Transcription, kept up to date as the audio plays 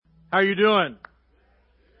How are you doing?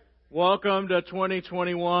 Welcome to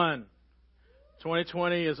 2021.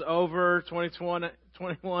 2020 is over.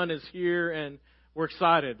 2021 is here, and we're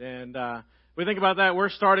excited. And we think about that. We're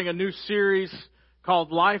starting a new series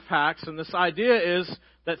called Life Hacks, and this idea is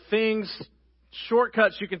that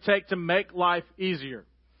shortcuts you can take to make life easier.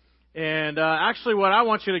 And actually what I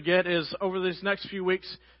want you to get is over these next few weeks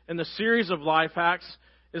in the series of Life Hacks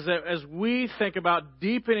is that as we think about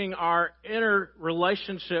deepening our inner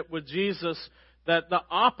relationship with Jesus, that the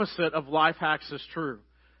opposite of life hacks is true.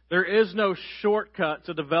 There is no shortcut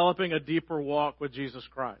to developing a deeper walk with Jesus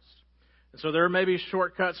Christ. And so there may be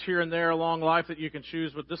shortcuts here and there along life that you can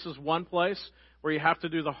choose, but this is one place where you have to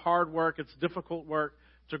do the hard work. It's difficult work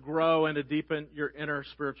to grow and to deepen your inner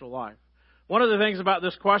spiritual life. One of the things about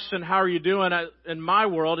this question, how are you doing, in my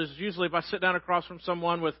world, is usually if I sit down across from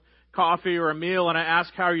someone with coffee or a meal and I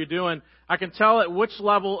ask, how are you doing, I can tell at which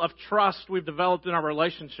level of trust we've developed in our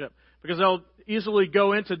relationship. Because they'll easily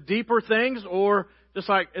go into deeper things or just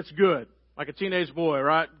like, it's good. Like a teenage boy,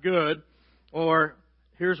 right? Good. Or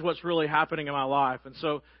here's what's really happening in my life. And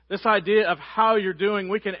so this idea of how you're doing,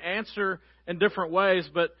 we can answer in different ways.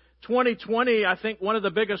 But 2020, I think one of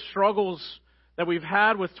the biggest struggles that we've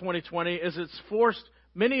had with 2020 is it's forced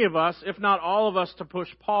many of us, if not all of us, to push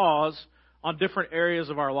pause on different areas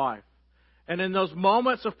of our life. And in those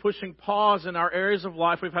moments of pushing pause in our areas of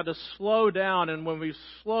life, we've had to slow down. And when we've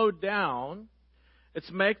slowed down, it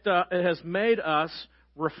has made us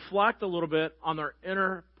reflect a little bit on our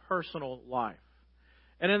interpersonal life.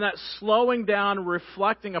 And in that slowing down,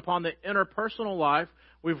 reflecting upon the interpersonal life,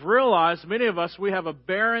 we've realized, many of us, we have a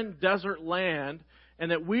barren desert land and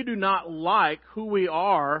that we do not like who we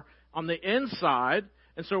are on the inside.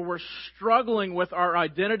 And so we're struggling with our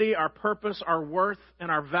identity, our purpose, our worth,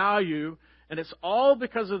 and our value. And it's all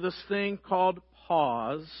because of this thing called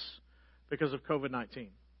pause because of COVID-19.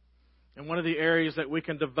 And one of the areas that we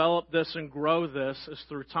can develop this and grow this is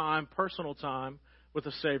through time, personal time with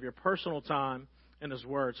the Savior, personal time in His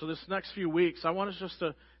Word. So this next few weeks, I want us just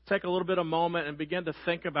to take a little bit of moment and begin to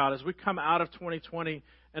think about, as we come out of 2020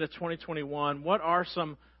 into 2021, what are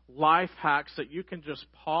some life hacks that you can just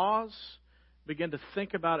pause, begin to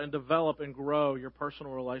think about and develop and grow your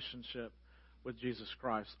personal relationship with Jesus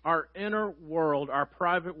Christ. Our inner world, our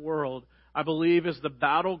private world, I believe is the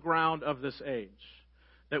battleground of this age.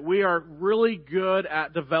 That we are really good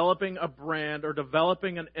at developing a brand or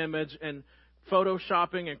developing an image and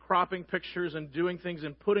photoshopping and cropping pictures and doing things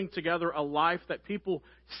and putting together a life that people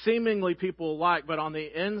like. But on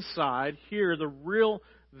the inside, here, the real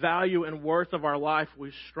value and worth of our life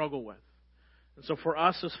we struggle with. And so for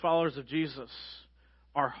us as followers of Jesus,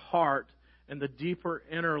 our heart and the deeper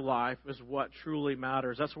inner life is what truly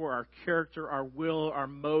matters. That's where our character, our will, our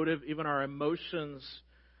motive, even our emotions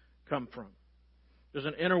come from. There's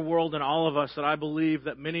an inner world in all of us that I believe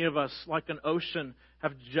that many of us, like an ocean,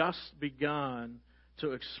 have just begun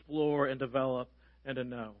to explore and develop and to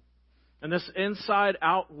know. And this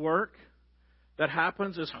inside-out work that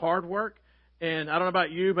happens is hard work. And I don't know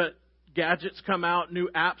about you, but gadgets come out, new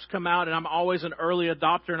apps come out, and I'm always an early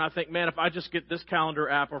adopter. And I think, man, if I just get this calendar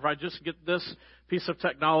app or if I just get this piece of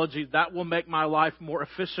technology, that will make my life more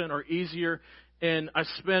efficient or easier. And I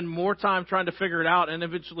spend more time trying to figure it out and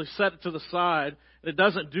eventually set it to the side. And it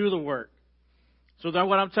doesn't do the work. So that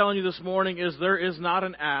what I'm telling you this morning is there is not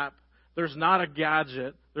an app. There's not a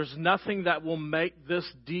gadget. There's nothing that will make this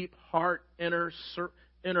deep heart, inner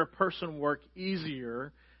person work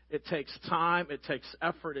easier. It takes time, it takes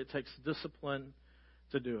effort, it takes discipline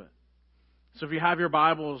to do it. So if you have your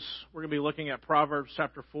Bibles, we're going to be looking at Proverbs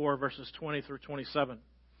chapter 4, verses 20 through 27.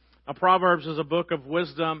 Now, Proverbs is a book of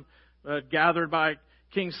wisdom gathered by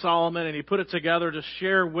King Solomon, and he put it together to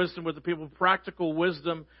share wisdom with the people, practical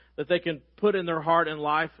wisdom that they can put in their heart and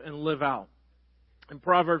life and live out. In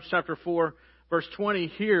Proverbs chapter 4, verse 20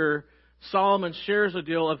 here, Solomon shares a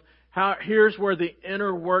deal of here's where the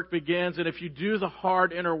inner work begins, and if you do the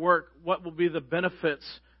hard inner work, what will be the benefits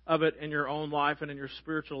of it in your own life and in your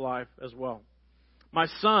spiritual life as well. My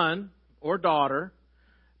son or daughter,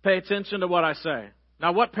 pay attention to what I say.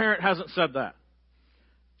 Now, what parent hasn't said that?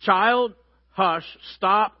 Child, hush,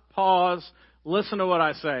 stop, pause, listen to what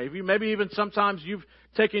I say. Maybe even sometimes you've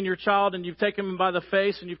taken your child and you've taken them by the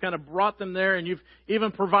face and you've kind of brought them there and you've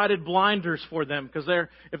even provided blinders for them because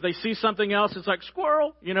if they see something else, it's like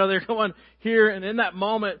squirrel. They're going here, and in that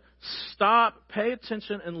moment, stop, pay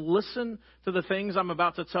attention, and listen to the things I'm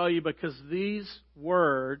about to tell you because these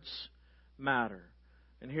words matter.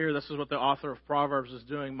 And here, this is what the author of Proverbs is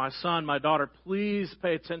doing. My son, my daughter, please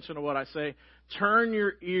pay attention to what I say. Turn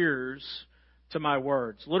your ears to my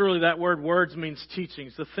words. Literally, that word words means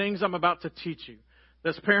teachings. The things I'm about to teach you.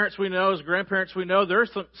 As parents we know, as grandparents we know, there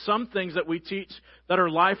are some things that we teach that are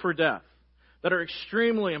life or death, that are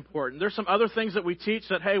extremely important. There's some other things that we teach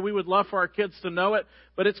that, hey, we would love for our kids to know it,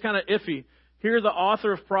 but it's kind of iffy. Here the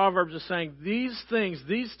author of Proverbs is saying, these things,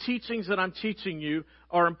 these teachings that I'm teaching you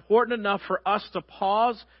are important enough for us to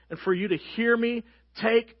pause and for you to hear me.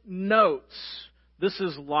 Take notes. This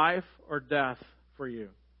is life or death for you.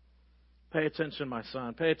 Pay attention, my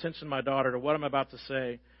son. Pay attention, my daughter, to what I'm about to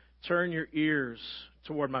say. Turn your ears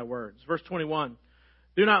toward my words. Verse 21,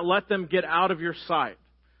 do not let them get out of your sight.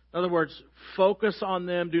 In other words, focus on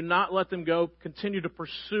them. Do not let them go. Continue to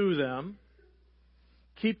pursue them.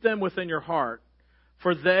 Keep them within your heart,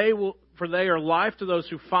 for they are life to those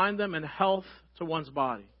who find them and health to one's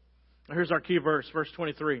body. Now here's our key verse, verse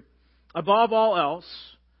 23. Above all else,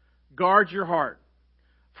 guard your heart,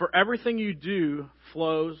 for everything you do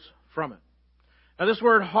flows from it. Now this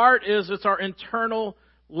word heart it's our internal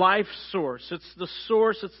life source. It's the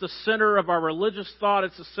source, it's the center of our religious thought,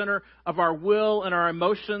 it's the center of our will and our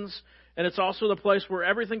emotions, and it's also the place where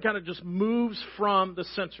everything kind of just moves from the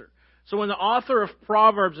center. So when the author of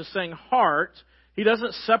Proverbs is saying heart, he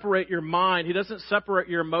doesn't separate your mind, he doesn't separate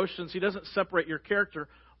your emotions, he doesn't separate your character.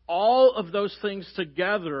 All of those things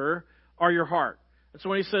together are your heart. And so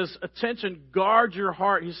when he says, attention, guard your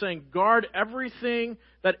heart, he's saying guard everything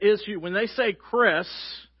that is you. When they say Chris,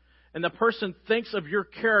 and the person thinks of your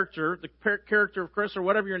character, the character of Chris or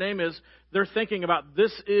whatever your name is, they're thinking about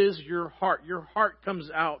this is your heart. Your heart comes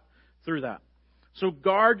out through that. So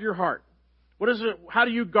guard your heart. What is it? How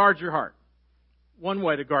do you guard your heart? One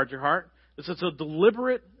way to guard your heart is it's a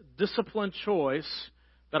deliberate, disciplined choice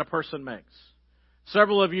that a person makes.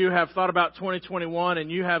 Several of you have thought about 2021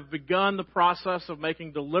 and you have begun the process of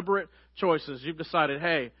making deliberate choices. You've decided,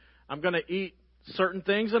 hey, I'm going to eat certain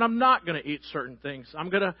things and I'm not going to eat certain things.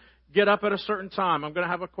 I'm going to get up at a certain time. I'm going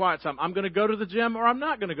to have a quiet time. I'm going to go to the gym or I'm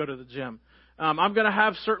not going to go to the gym. I'm going to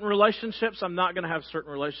have certain relationships. I'm not going to have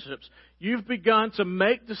certain relationships. You've begun to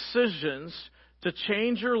make decisions to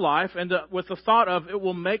change your life and with the thought of it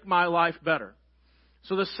will make my life better.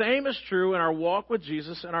 So the same is true in our walk with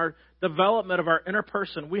Jesus and our development of our inner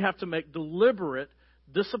person. We have to make deliberate,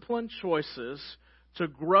 disciplined choices to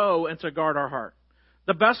grow and to guard our heart.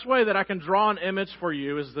 The best way that I can draw an image for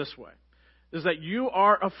you is this way, is that you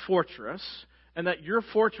are a fortress, and that your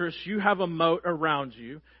fortress, you have a moat around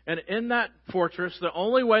you. And in that fortress, the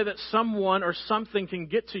only way that someone or something can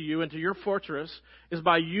get to you into your fortress is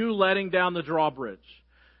by you letting down the drawbridge.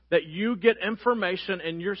 That you get information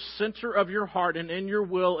in your center of your heart and in your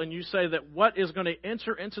will, and you say that what is going to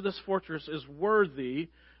enter into this fortress is worthy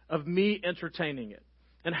of me entertaining it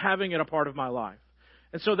and having it a part of my life.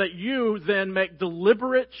 And so that you then make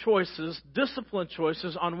deliberate choices, disciplined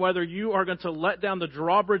choices on whether you are going to let down the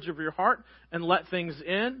drawbridge of your heart and let things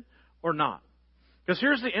in or not. Because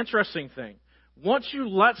here's the interesting thing. Once you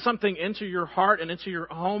let something into your heart and into your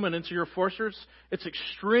home and into your fortress, it's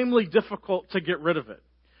extremely difficult to get rid of it.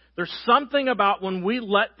 There's something about when we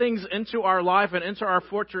let things into our life and into our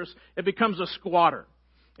fortress, it becomes a squatter.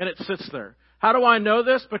 And it sits there. How do I know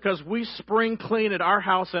this? Because we spring clean at our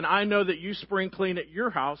house, and I know that you spring clean at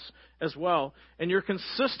your house as well. And you're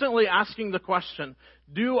consistently asking the question,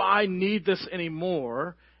 do I need this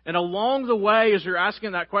anymore? And along the way, as you're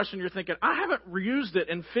asking that question, you're thinking, I haven't reused it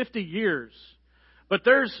in 50 years. But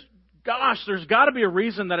there's got to be a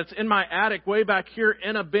reason that it's in my attic way back here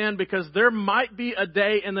in a bin, because there might be a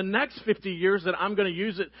day in the next 50 years that I'm going to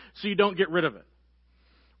use it so you don't get rid of it.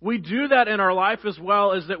 We do that in our life as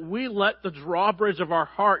well, is that we let the drawbridge of our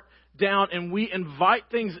heart down and we invite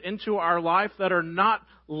things into our life that are not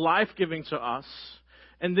life-giving to us.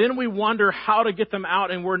 And then we wonder how to get them out,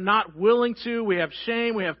 and we're not willing to. We have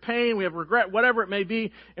shame, we have pain, we have regret, whatever it may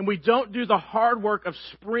be, and we don't do the hard work of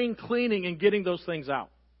spring cleaning and getting those things out.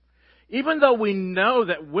 Even though we know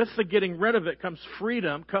that with the getting rid of it comes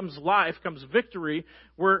freedom, comes life, comes victory,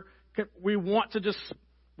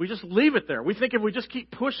 we just leave it there. We think if we just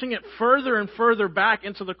keep pushing it further and further back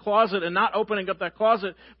into the closet and not opening up that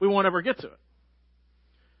closet, we won't ever get to it.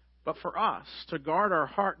 But for us, to guard our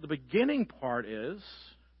heart, the beginning part is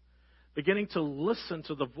beginning to listen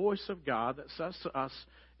to the voice of God that says to us,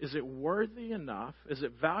 is it worthy enough? Is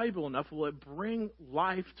it valuable enough? Will it bring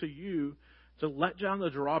life to you to let down the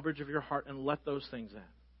drawbridge of your heart and let those things in?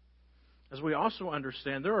 As we also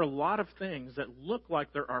understand, there are a lot of things that look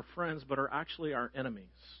like they're our friends, but are actually our enemies.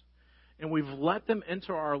 And we've let them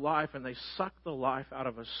into our life, and they suck the life out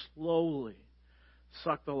of us slowly.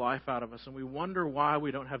 Suck the life out of us. And we wonder why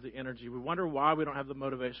we don't have the energy. We wonder why we don't have the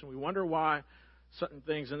motivation. We wonder why certain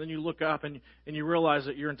things, and then you look up and you realize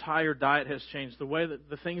that your entire diet has changed, the way that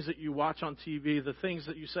the things that you watch on TV, the things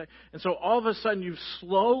that you say. And so all of a sudden you've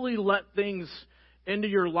slowly let things into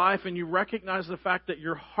your life, and you recognize the fact that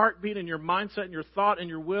your heartbeat and your mindset and your thought and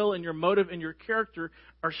your will and your motive and your character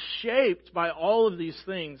are shaped by all of these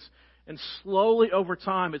things. And slowly over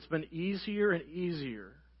time, it's been easier and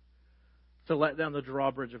easier to let down the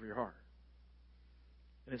drawbridge of your heart.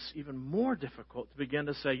 And it's even more difficult to begin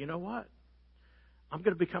to say, you know what? I'm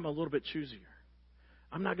going to become a little bit choosier.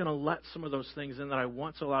 I'm not going to let some of those things in that I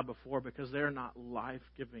once allowed before because they're not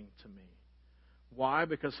life-giving to me. Why?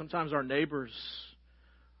 Because sometimes our neighbors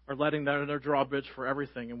are letting their drawbridge for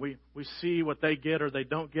everything. And we see what they get or they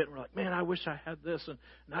don't get. And we're like, man, I wish I had this and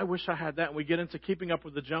I wish I had that. And we get into keeping up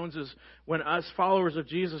with the Joneses when us followers of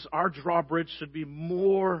Jesus, our drawbridge should be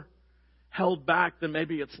more held back than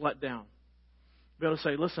maybe it's let down. Be able to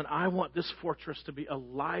say, listen, I want this fortress to be a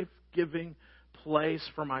life-giving place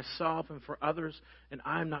for myself and for others, and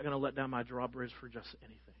I'm not going to let down my drawbridge for just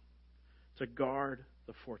anything. To guard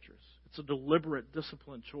the fortress. It's a deliberate,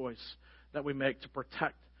 disciplined choice that we make to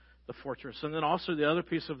protect the fortress. And then also the other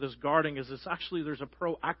piece of this guarding is there's a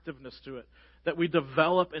proactiveness to it, that we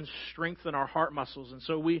develop and strengthen our heart muscles. And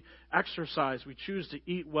so we exercise, we choose to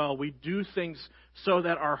eat well, we do things so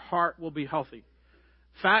that our heart will be healthy.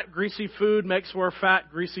 Fat, greasy food makes for a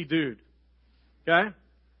fat, greasy dude. Okay?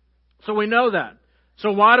 So we know that.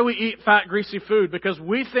 So why do we eat fat, greasy food? Because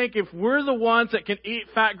we think if we're the ones that can eat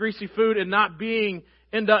fat, greasy food and not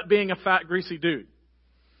end up being a fat, greasy dude.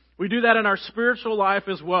 We do that in our spiritual life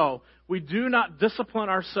as well. We do not discipline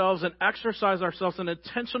ourselves and exercise ourselves in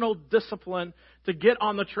intentional discipline to get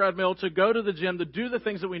on the treadmill, to go to the gym, to do the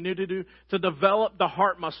things that we need to do to develop the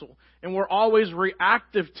heart muscle. And we're always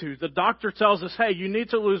reactive to. The doctor tells us, hey, you need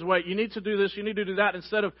to lose weight, you need to do this, you need to do that,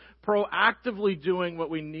 instead of proactively doing what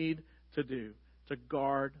we need to do to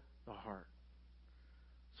guard the heart.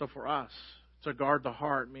 So for us, to guard the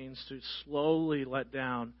heart means to slowly let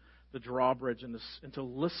down the drawbridge and to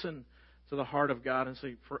listen to the heart of God and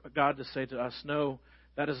for God to say to us, no,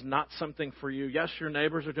 that is not something for you. Yes, your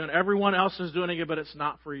neighbors are doing it. Everyone else is doing it, but it's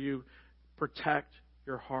not for you. Protect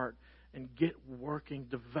your heart and get working,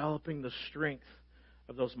 developing the strength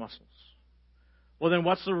of those muscles. Well, then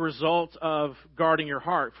what's the result of guarding your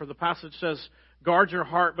heart? For the passage says, guard your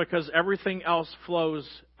heart because everything else flows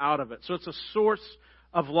out of it. So it's a source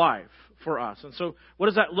of life for us. And so what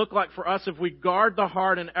does that look like for us if we guard the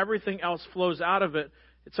heart and everything else flows out of it?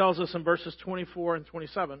 It tells us in verses 24 and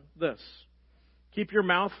 27 this. Keep your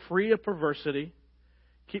mouth free of perversity.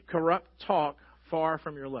 Keep corrupt talk far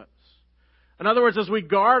from your lips. In other words, as we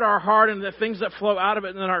guard our heart and the things that flow out of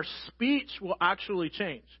it, then our speech will actually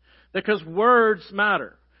change. Because words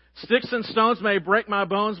matter. Sticks and stones may break my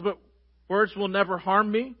bones, but words will never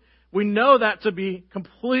harm me. We know that to be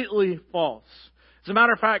completely false. As a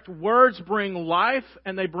matter of fact, words bring life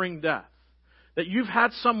and they bring death. That you've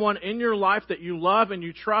had someone in your life that you love and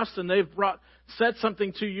you trust, and they've said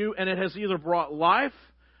something to you, and it has either brought life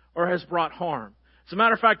or has brought harm. As a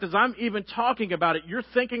matter of fact, as I'm even talking about it, you're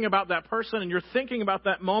thinking about that person, and you're thinking about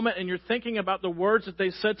that moment, and you're thinking about the words that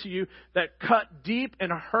they said to you that cut deep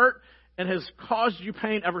and hurt and has caused you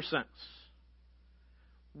pain ever since.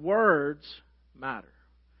 Words matter.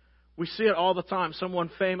 We see it all the time. Someone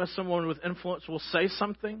famous, someone with influence will say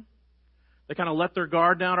something. They kind of let their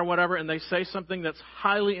guard down or whatever, and they say something that's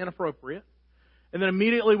highly inappropriate. And then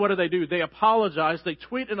immediately what do? They apologize. They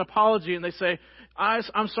tweet an apology, and they say,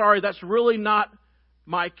 I'm sorry, that's really not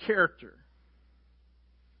my character.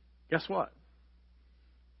 Guess what?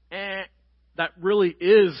 That really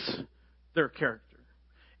is their character.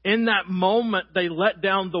 In that moment, they let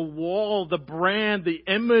down the wall, the brand, the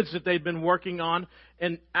image that they'd been working on.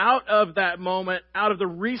 And out of that moment, out of the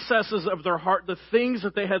recesses of their heart, the things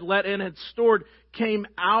that they had let in, had stored, came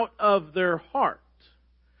out of their heart.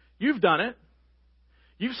 You've done it.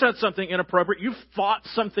 You've said something inappropriate. You've thought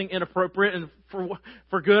something inappropriate, and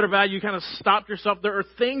for good or bad, you kind of stopped yourself. There are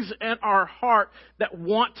things in our heart that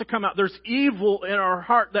want to come out. There's evil in our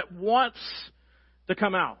heart that wants to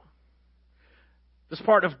come out. This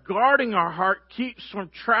part of guarding our heart keeps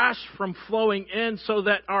trash from flowing in so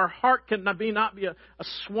that our heart can not be a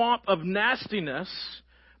swamp of nastiness,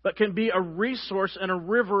 but can be a resource and a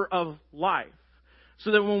river of life.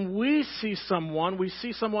 So that when we see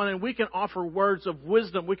someone and we can offer words of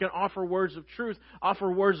wisdom, we can offer words of truth, offer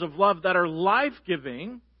words of love that are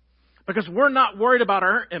life-giving, because we're not worried about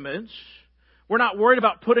our image. We're not worried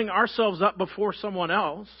about putting ourselves up before someone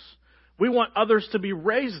else. We want others to be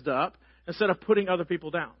raised up instead of putting other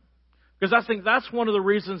people down. Because I think that's one of the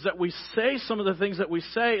reasons that we say some of the things that we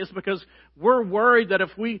say is because we're worried that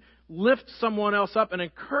if we lift someone else up and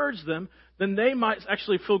encourage them, then they might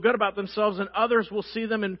actually feel good about themselves and others will see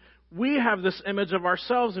them, and we have this image of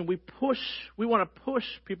ourselves and we want to push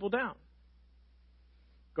people down.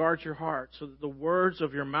 Guard your heart so that the words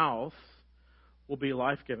of your mouth will be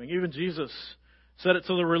life-giving. Even Jesus said it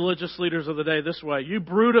to the religious leaders of the day this way: "You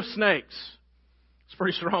brood of snakes." It's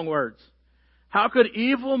pretty strong words. "How could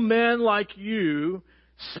evil men like you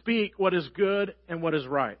speak what is good and what is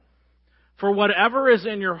right? For whatever is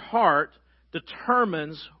in your heart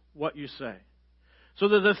determines what you say." So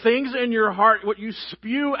that the things in your heart, what you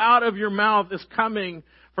spew out of your mouth, is coming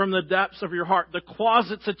from the depths of your heart. The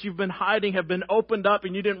closets that you've been hiding have been opened up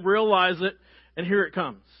and you didn't realize it, and here it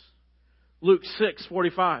comes. Luke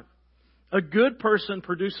 6:45. "A good person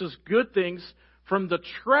produces good things from the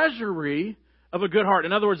treasury of a good heart."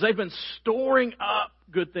 In other words, they've been storing up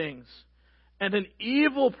good things. "And an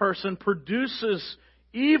evil person produces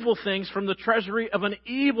evil things from the treasury of an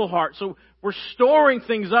evil heart." So we're storing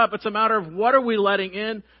things up. It's a matter of what are we letting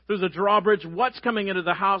in through the drawbridge? What's coming into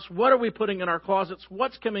the house? What are we putting in our closets?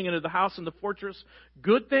 What's coming into the house and the fortress?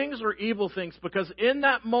 Good things or evil things? Because in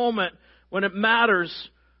that moment, when it matters,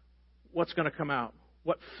 what's going to come out?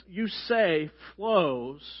 What you say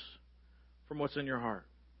flows from what's in your heart.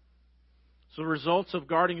 So the results of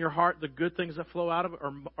guarding your heart, the good things that flow out of it,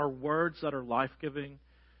 are words that are life-giving,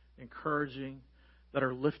 encouraging, that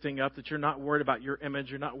are lifting up, that you're not worried about your image,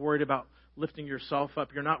 you're not worried about lifting yourself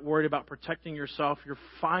up, you're not worried about protecting yourself, you're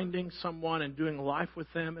finding someone and doing life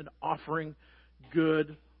with them and offering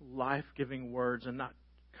good, life-giving words and not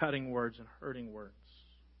cutting words and hurting words.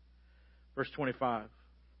 Verse 25.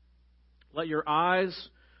 "Let your eyes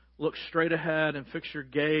look straight ahead and fix your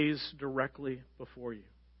gaze directly before you."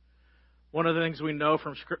 One of the things we know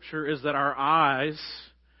from Scripture is that our eyes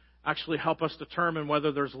actually help us determine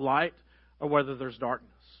whether there's light or whether there's darkness.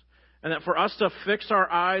 And that for us to fix our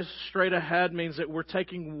eyes straight ahead means that we're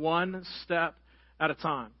taking one step at a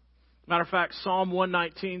time. Matter of fact, Psalm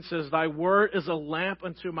 119 says, "Thy word is a lamp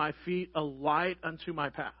unto my feet, a light unto my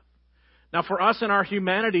path." Now for us in our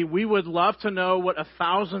humanity, we would love to know what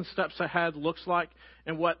 1,000 steps ahead looks like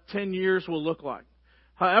and what 10 years will look like.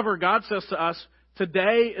 However, God says to us,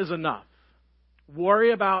 today is enough.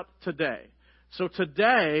 Worry about today. So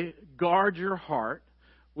today, guard your heart.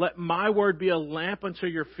 Let my word be a lamp unto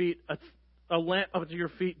your feet, a lamp unto your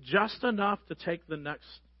feet, just enough to take the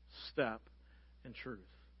next step in truth.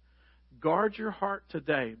 Guard your heart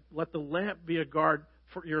today. Let the lamp be a guard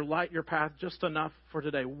for your light, your path, just enough for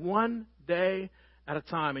today. One day at a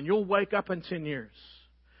time. And you'll wake up in 10 years.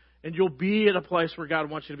 And you'll be at a place where God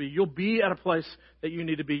wants you to be. You'll be at a place that you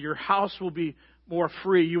need to be. Your house will be more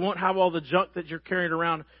free. You won't have all the junk that you're carrying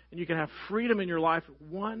around. And you can have freedom in your life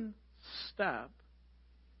one step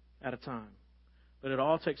at a time. But it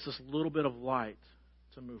all takes this little bit of light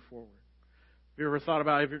to move forward. Have you ever thought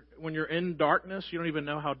about when you're in darkness, you don't even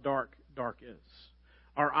know how dark is.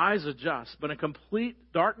 Our eyes adjust, but in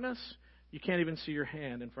complete darkness, you can't even see your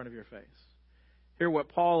hand in front of your face. Hear what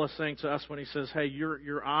Paul is saying to us when he says, hey,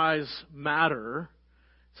 your eyes matter.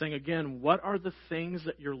 Saying again, what are the things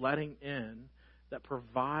that you're letting in that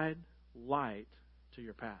provide light to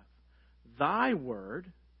your path? Thy word,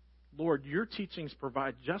 Lord, your teachings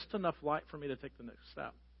provide just enough light for me to take the next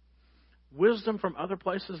step. Wisdom from other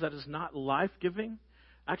places that is not life-giving,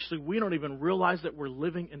 actually, we don't even realize that we're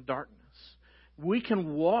living in darkness. We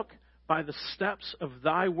can walk by the steps of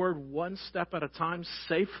thy word one step at a time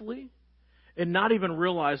safely and not even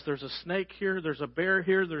realize there's a snake here, there's a bear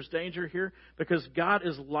here, there's danger here, because God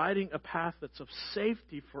is lighting a path that's of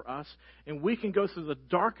safety for us, and we can go through the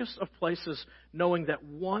darkest of places knowing that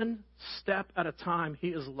one step at a time He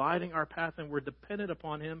is lighting our path and we're dependent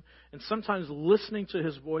upon Him, and sometimes listening to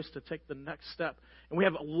His voice to take the next step. And we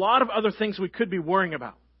have a lot of other things we could be worrying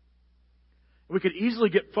about. We could easily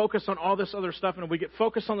get focused on all this other stuff, and we get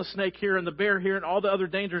focused on the snake here and the bear here and all the other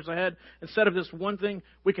dangers ahead. Instead of this one thing,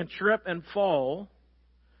 we can trip and fall.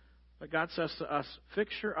 But God says to us,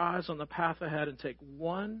 fix your eyes on the path ahead and take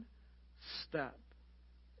one step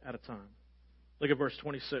at a time. Look at verse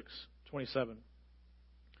 26, 27.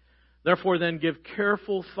 Therefore then give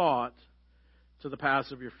careful thought to the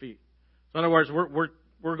paths of your feet. In other words,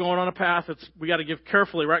 we're going on a path. We got to give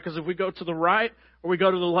carefully, right? Because if we go to the right or we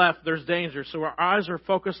go to the left, there's danger. So our eyes are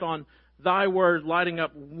focused on thy word, lighting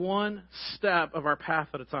up one step of our path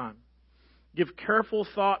at a time. Give careful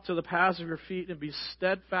thought to the paths of your feet and be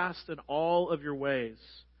steadfast in all of your ways.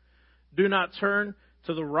 Do not turn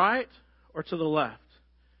to the right or to the left.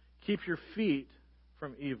 Keep your feet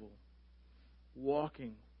from evil,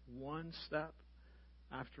 walking one step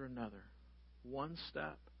after another one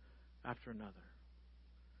step after another.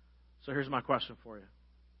 So here's my question for you.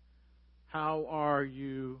 How are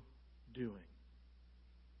you doing?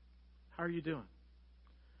 How are you doing?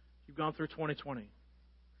 You've gone through 2020.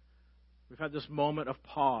 We've had this moment of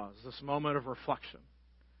pause, this moment of reflection.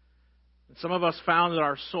 And some of us found that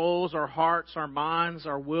our souls, our hearts, our minds,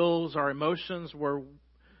 our wills, our emotions were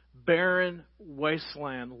barren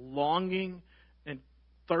wasteland, longing and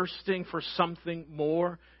thirsting for something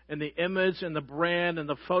more. And the image and the brand and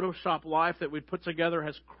the Photoshop life that we put together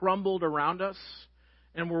has crumbled around us,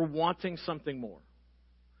 and we're wanting something more.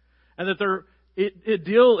 And that the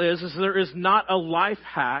deal is there is not a life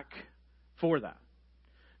hack for that.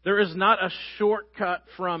 There is not a shortcut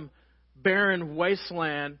from barren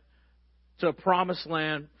wasteland to a promised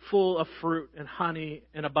land full of fruit and honey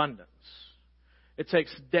in abundance. It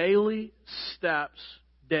takes daily steps,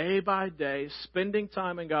 day by day, spending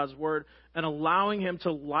time in God's Word and allowing Him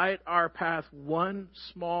to light our path one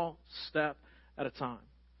small step at a time.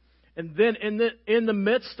 And then in the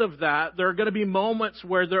midst of that, there are going to be moments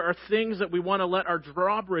where there are things that we want to let our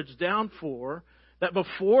drawbridge down for, that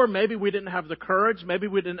before maybe we didn't have the courage, maybe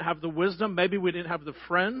we didn't have the wisdom, maybe we didn't have the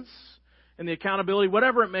friends and the accountability,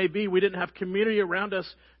 whatever it may be, we didn't have community around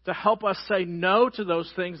us to help us say no to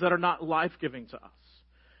those things that are not life-giving to us.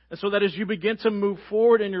 And so that as you begin to move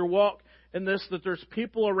forward in your walk in this, that there's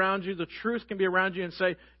people around you, the truth can be around you and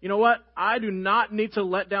say, you know what, I do not need to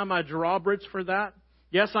let down my drawbridge for that.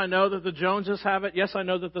 Yes, I know that the Joneses have it. Yes, I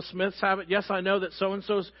know that the Smiths have it. Yes, I know that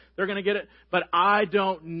so-and-so's, they're going to get it. But I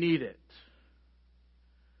don't need it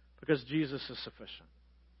because Jesus is sufficient.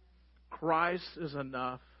 Christ is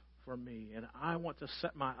enough for me, and I want to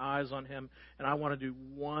set my eyes on Him, and I want to do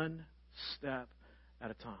one step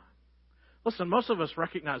at a time. Listen, most of us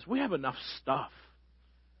recognize we have enough stuff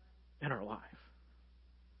in our life.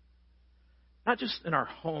 Not just in our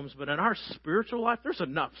homes, but in our spiritual life, there's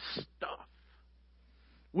enough stuff.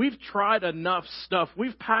 We've tried enough stuff.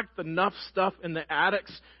 We've packed enough stuff in the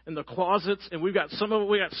attics, in the closets, and we got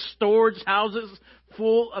storage houses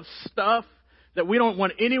full of stuff that we don't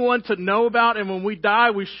want anyone to know about, and when we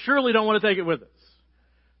die, we surely don't want to take it with us.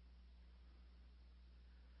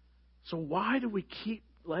 So why do we keep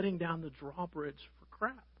letting down the drawbridge for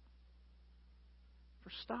crap?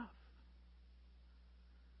 For stuff?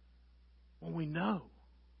 When we know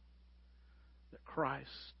that Christ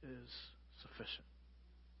is sufficient.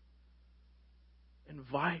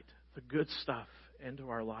 Invite the good stuff into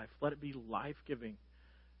our life. Let it be life-giving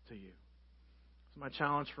to you. So my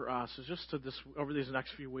challenge for us is just to over these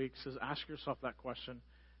next few weeks is ask yourself that question: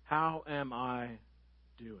 how am I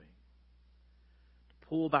doing? To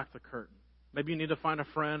pull back the curtain. Maybe you need to find a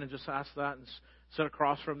friend and just ask that and sit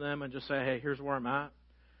across from them and just say, hey, here's where I'm at.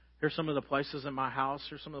 Here's some of the places in my house.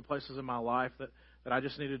 Here's some of the places in my life that I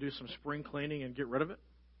just need to do some spring cleaning and get rid of it.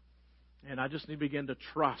 And I just need to begin to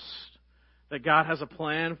trust that God has a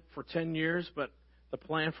plan for 10 years, but the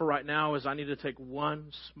plan for right now is I need to take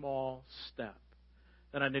one small step.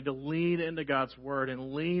 That I need to lean into God's Word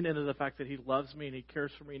and lean into the fact that He loves me and He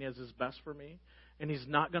cares for me and He has His best for me. And He's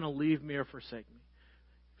not going to leave me or forsake me.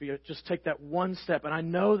 If you just take that one step, and I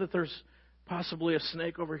know that there's possibly a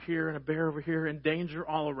snake over here and a bear over here and danger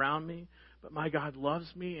all around me, but my God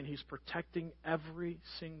loves me and He's protecting every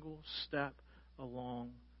single step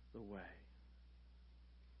along the way.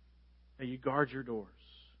 May you guard your doors.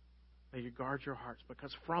 May you guard your hearts,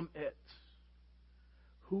 because from it,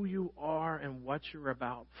 who you are and what you're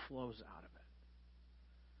about flows out of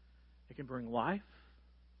it. It can bring life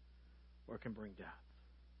or it can bring death.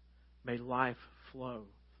 May life flow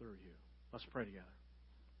through you. Let's pray together.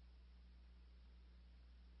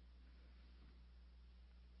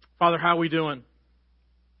 Father, how are we doing?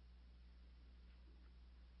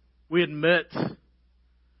 We admit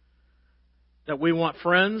that we want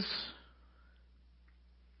friends,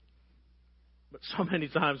 but so many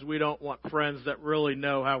times we don't want friends that really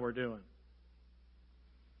know how we're doing.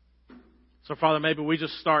 So, Father, maybe we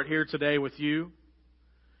just start here today with you,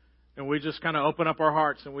 and we just kind of open up our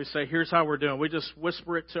hearts and we say, here's how we're doing. We just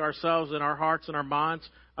whisper it to ourselves in our hearts and our minds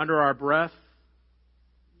under our breath.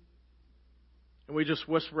 And we just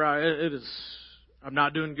whisper out, I'm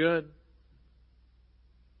not doing good.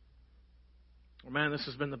 Or, man, this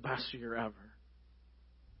has been the best year ever.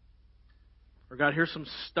 Or, God, here's some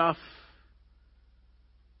stuff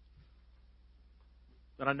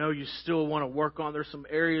that I know you still want to work on. There's some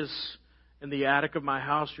areas in the attic of my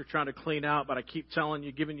house you're trying to clean out, but I keep telling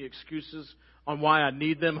you, giving you excuses on why I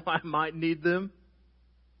need them, why I might need them.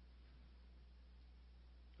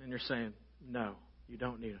 And you're saying, no, you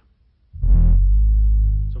don't need them.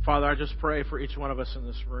 So, Father, I just pray for each one of us in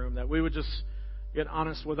this room that we would just get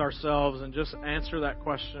honest with ourselves and just answer that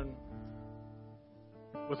question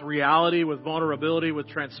with reality, with vulnerability, with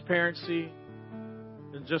transparency,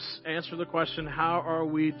 and just answer the question, how are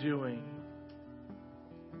we doing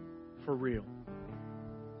for real?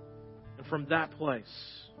 And from that place,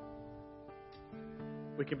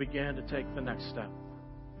 we can begin to take the next step.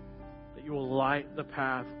 That you will light the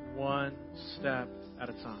path one step at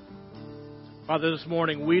a time. Father, this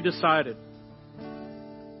morning we decided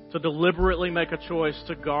to deliberately make a choice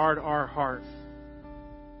to guard our heart,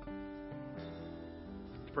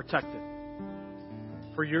 to protect it,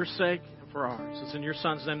 for your sake and for ours. It's in your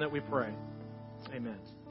Son's name that we pray. Amen.